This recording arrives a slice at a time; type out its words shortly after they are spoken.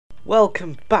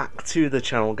Welcome back to the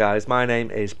channel, guys. My name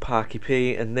is Parky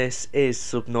P and this is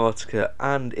Subnautica,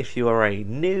 and if you are a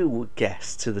new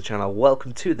guest to the channel,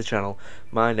 welcome to the channel.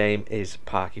 My name is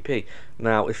Parky P.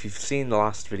 Now, if you've seen the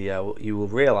last video, you will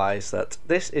realise that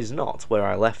this is not where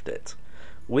I left it.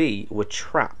 We were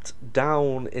trapped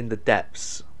down in the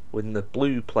depths in the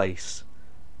blue place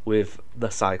with the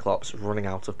Cyclops running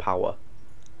out of power.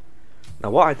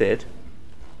 Now, what I did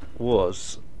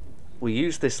was we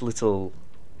used this little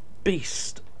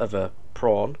beast of a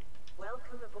prawn.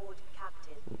 Welcome aboard,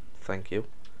 Captain. Thank you.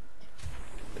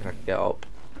 If I can get up.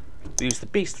 We used the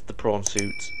beast of the prawn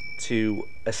suit to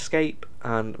escape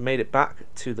and made it back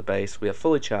to the base. We are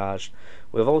fully charged.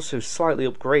 We've also slightly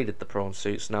upgraded the prawn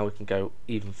suit, so now we can go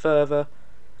even further.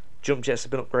 Jump jets have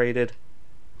been upgraded,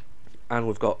 and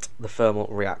we've got the thermal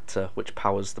reactor, which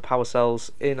powers the power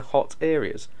cells in hot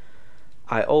areas.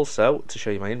 I also, to show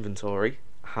you my inventory,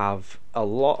 have a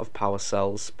lot of power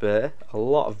cells spare, a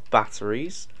lot of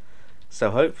batteries,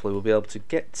 so hopefully we'll be able to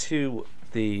get to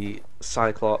the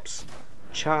Cyclops,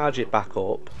 charge it back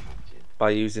up by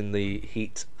using the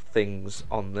heat things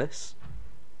on this,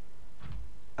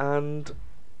 and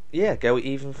yeah, go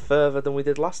even further than we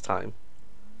did last time,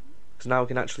 because now we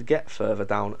can actually get further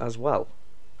down as well.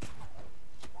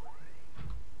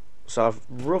 So I've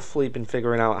roughly been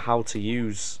figuring out how to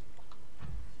use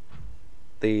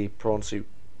the prawn suit,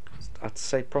 I'd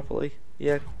say properly.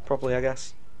 Yeah, properly, I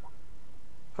guess.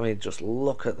 I mean, just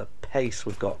look at the pace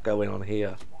we've got going on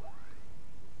here.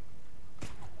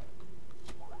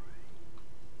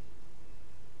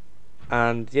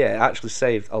 And yeah, it actually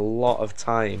saved a lot of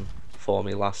time for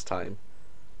me last time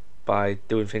by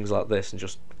doing things like this and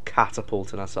just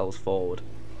catapulting ourselves forward.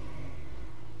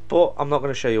 But I'm not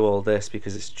going to show you all this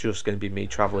because it's just going to be me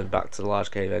travelling back to the large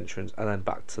cave entrance and then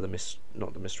back to the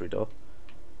not the mystery door,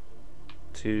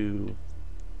 to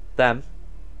them.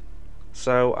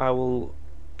 So I will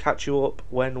catch you up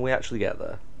when we actually get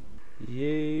there.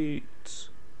 Yeet.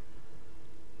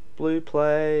 Blue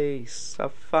place,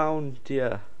 I've found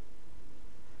you.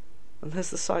 And there's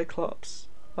the Cyclops.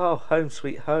 Oh, home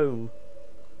sweet home.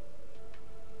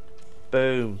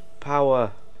 Boom.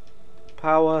 Power.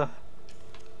 Power.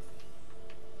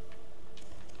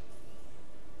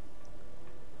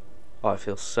 Oh, it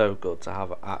feels so good to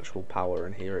have actual power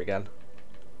in here again.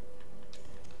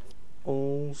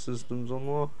 All systems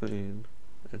online.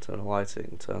 Internal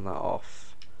lighting, turn that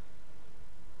off.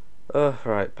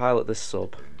 Right, pilot this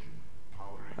sub.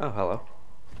 Oh, hello.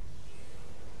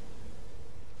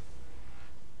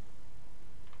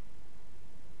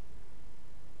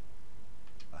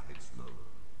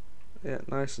 Yeah,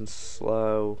 nice and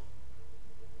slow.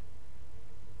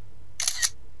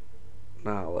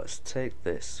 Now let's take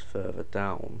this further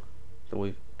down than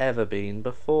we've ever been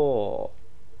before.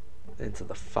 Into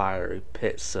the fiery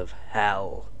pits of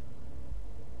hell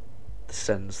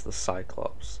descends the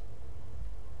Cyclops.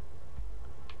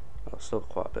 Oh, still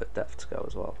quite a bit of depth to go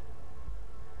as well.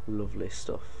 Lovely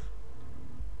stuff.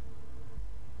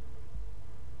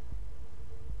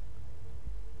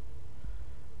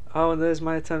 Oh, and there's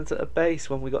my attempt at a base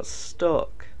when we got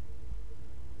stuck.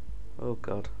 Oh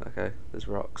god, okay, there's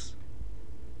rocks.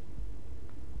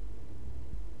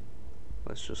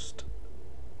 Let's just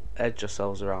edge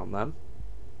ourselves around them.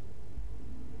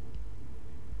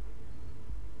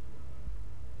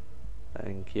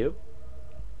 Thank you.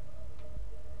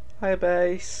 Hi,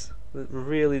 base. That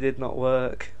really did not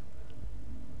work.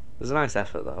 There's a nice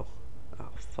effort though. Oh,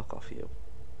 fuck off you.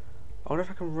 I wonder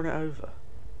if I can run it over.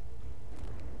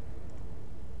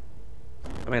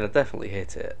 I mean, I definitely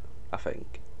hit it, I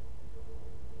think.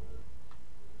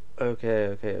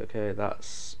 Okay,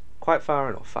 that's quite far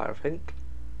enough, I think.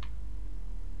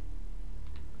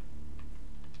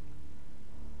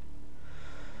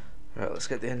 Right, let's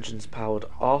get the engines powered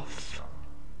off.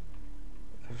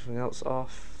 Everything else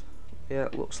off. Yeah,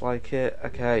 it looks like it.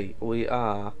 Okay, we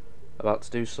are about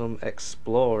to do some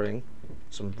exploring,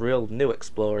 some real new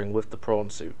exploring with the prawn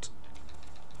suit.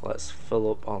 Let's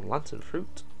fill up on lantern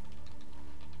fruit,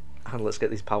 and let's get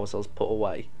these power cells put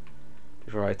away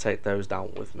before I take those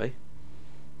down with me.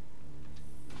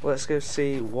 Let's go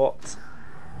see what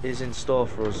is in store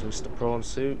for us, Mr. Prawn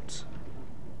Suit.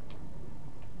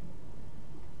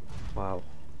 Wow.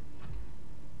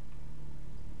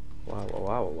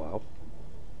 Wow.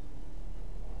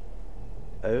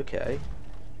 Okay.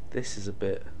 This is a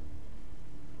bit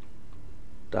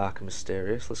dark and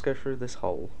mysterious. Let's go through this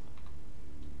hole.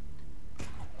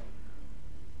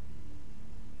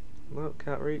 No,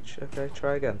 can't reach. Okay,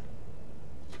 try again.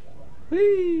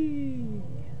 Whee!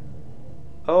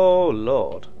 Oh,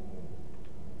 Lord.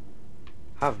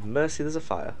 Have mercy, there's a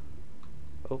fire.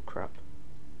 Oh, crap.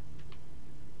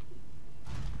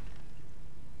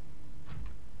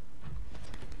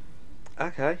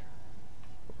 Okay.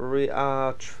 We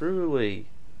are truly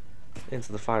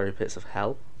into the fiery pits of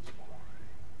hell.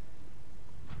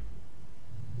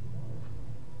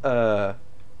 Hello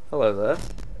there.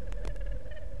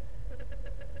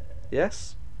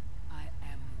 Yes? I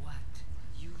am what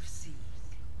you seek.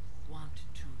 Want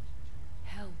to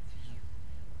help you.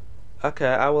 Okay,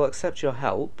 I will accept your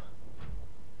help.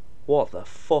 What the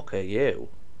fuck are you?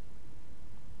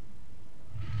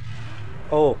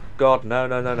 Oh god, no,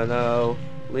 no, no, no, no.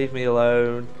 Leave me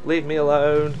alone. Leave me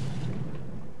alone.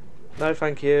 No,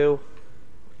 thank you.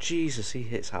 Jesus, he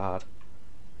hits hard.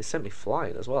 He sent me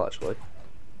flying as well, actually.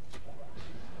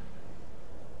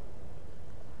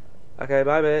 Okay,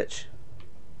 bye, bitch.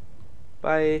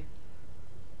 Bye.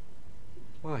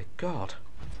 My god.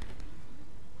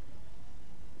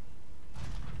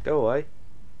 Go away.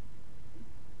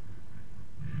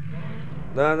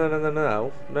 No, no, no, no,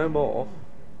 no. No more.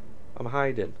 I'm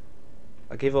hiding.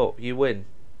 I give up. You win.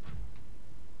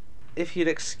 If you'd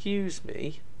excuse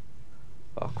me...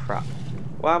 Oh, crap.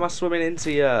 Why am I swimming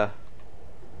into you?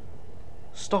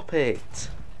 Stop it.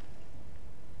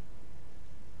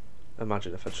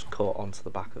 Imagine if I just caught onto the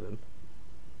back of him.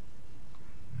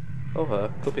 Oh,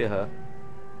 her. Could be a her.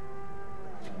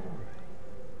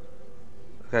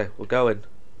 Okay, we're going.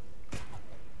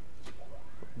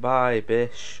 Bye,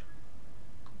 bish.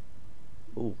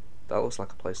 Ooh, that looks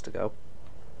like a place to go.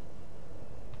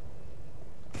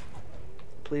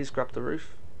 Please grab the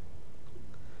roof.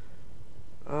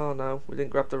 Oh no, we didn't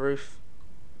grab the roof.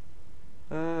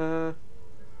 It's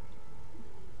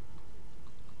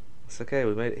okay,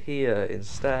 we made it here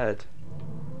instead.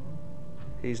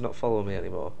 He's not following me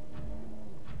anymore.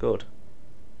 Good.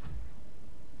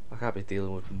 I can't be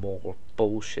dealing with more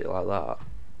bullshit like that.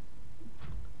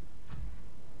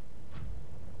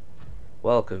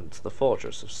 Welcome to the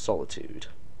Fortress of Solitude.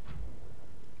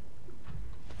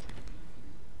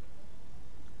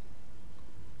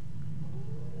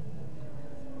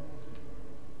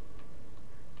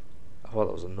 I thought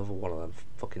that was another one of them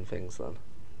fucking things then.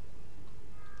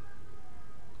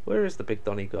 Where is the big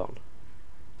Donny gone?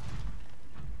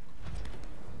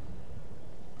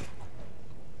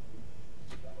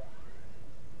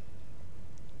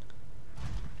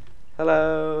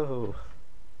 Hello!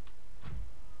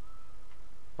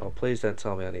 Oh, please don't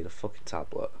tell me I need a fucking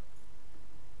tablet.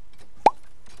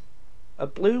 A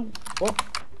blue...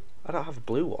 What? I don't have a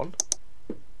blue one.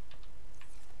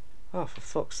 Oh, for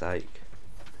fuck's sake.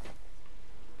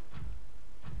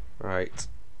 Right.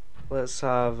 Let's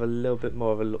have a little bit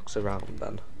more of a looks around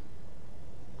then.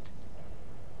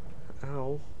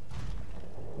 Ow.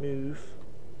 Move.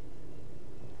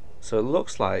 So it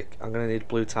looks like I'm going to need a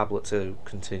blue tablet to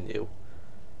continue.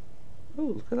 Oh,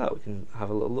 look at that. We can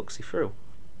have a little look-see through.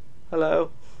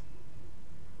 Hello.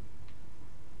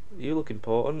 You look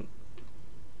important.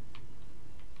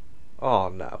 Oh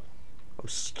no. I'm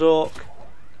stuck.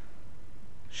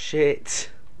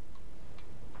 Shit.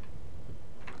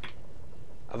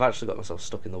 I've actually got myself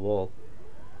stuck in the wall.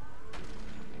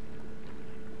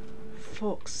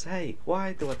 Fuck's sake,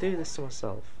 why do I do this to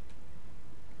myself?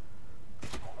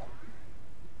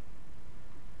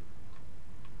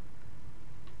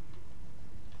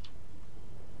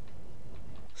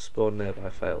 Spawn nearby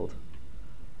failed.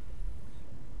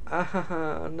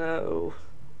 Ah, no.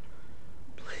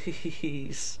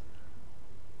 Please.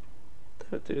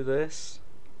 Don't do this.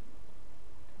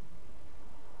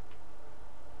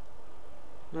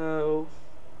 No.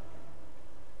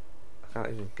 I can't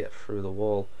even get through the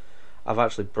wall. I've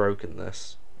actually broken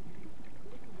this.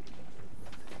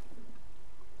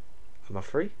 Am I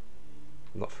free?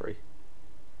 I'm not free.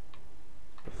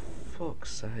 For fuck's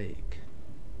sake.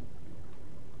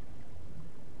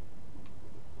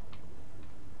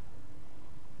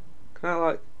 Can I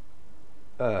like...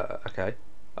 okay.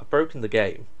 I've broken the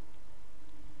game.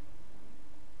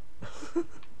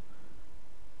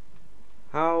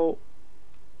 How...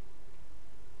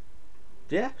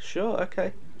 Yeah, sure,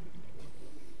 okay.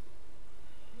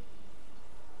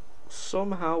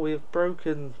 Somehow we have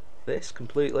broken this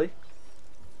completely.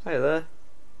 Hey there,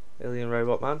 alien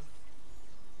robot man.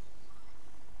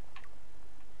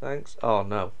 Thanks. Oh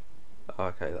no.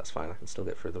 Okay, that's fine. I can still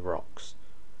get through the rocks.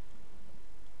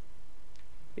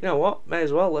 You know what? May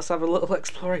as well. Let's have a little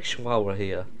exploration while we're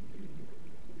here.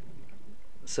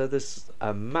 So there's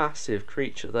a massive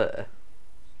creature there.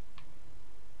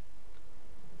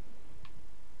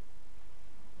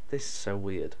 This is so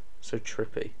weird. So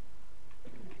trippy.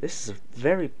 This is a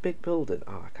very big building.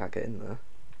 Oh, I can't get in there.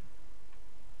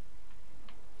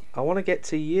 I want to get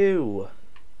to you.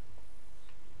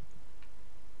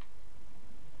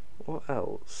 What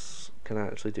else can I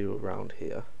actually do around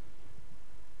here?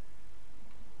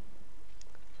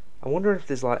 I wonder if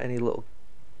there's like any little...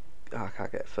 Oh, I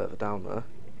can't get further down there.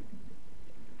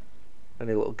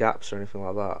 Any little gaps or anything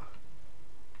like that.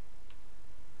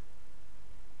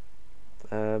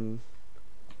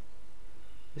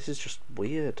 This is just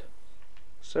weird.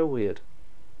 So weird.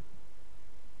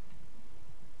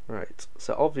 Right,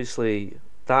 so obviously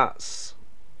that's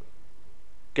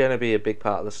gonna be a big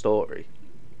part of the story.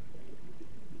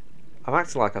 I'm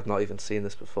acting like I've not even seen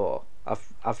this before.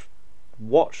 I've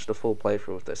watched a full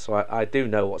playthrough of this, so I do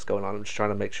know what's going on. I'm just trying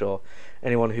to make sure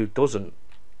anyone who doesn't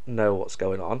know what's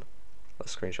going on,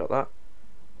 let's screenshot that.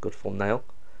 Good thumbnail.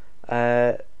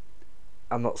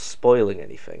 I'm not spoiling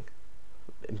anything,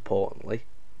 importantly.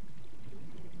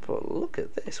 But look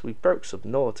at this, we broke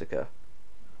Subnautica.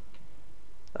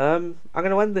 I'm going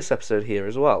to end this episode here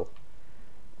as well.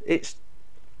 It's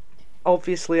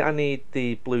obviously I need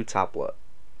the blue tablet.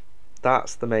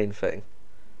 That's the main thing.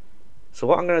 So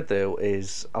what I'm going to do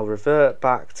is I'll revert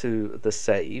back to the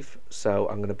save. So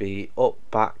I'm going to be up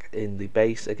back in the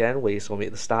base again, where you saw me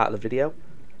at the start of the video.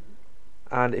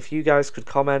 And if you guys could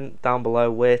comment down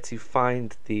below where to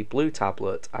find the blue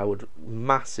tablet, I would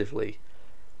massively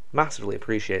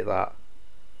appreciate that.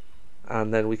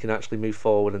 And then we can actually move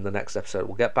forward in the next episode.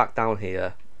 We'll get back down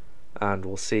here and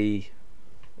we'll see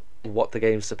what the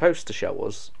game's supposed to show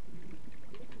us,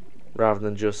 rather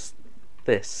than just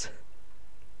this.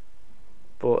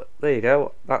 But there you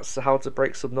go, that's how to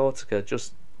break Subnautica.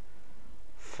 Just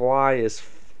fly as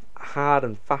hard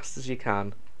and fast as you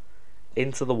can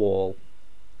into the wall,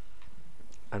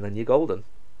 and then you're golden.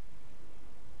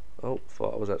 Oh,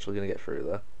 thought I was actually going to get through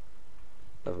there.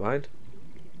 Never mind.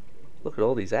 Look at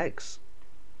all these eggs.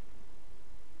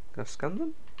 Can I scan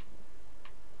them?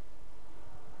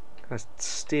 Can I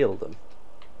steal them?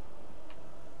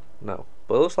 No.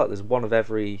 But it looks like there's one of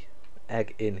every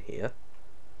egg in here.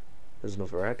 There's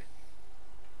another egg.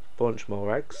 Bunch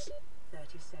more eggs. 30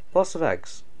 seconds. Lots of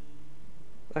eggs.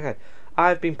 Okay.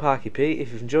 I've been Parky P.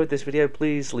 If you've enjoyed this video,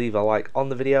 please leave a like on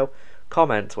the video.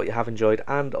 Comment what you have enjoyed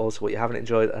and also what you haven't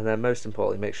enjoyed. And then most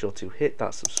importantly, make sure to hit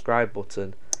that subscribe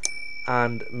button.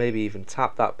 And maybe even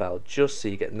tap that bell just so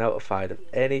you get notified of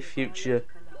any future...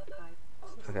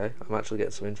 Okay, I'm actually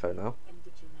getting some info now.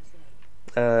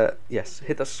 Yes,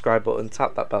 hit that subscribe button,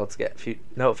 tap that bell to get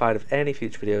notified of any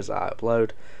future videos that I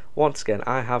upload. Once again,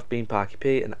 I have been Parky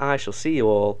P, and I shall see you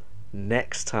all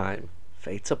next time.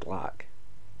 Fade to black.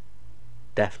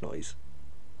 Death noise.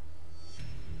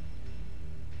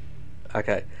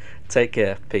 Okay, take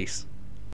care. Peace.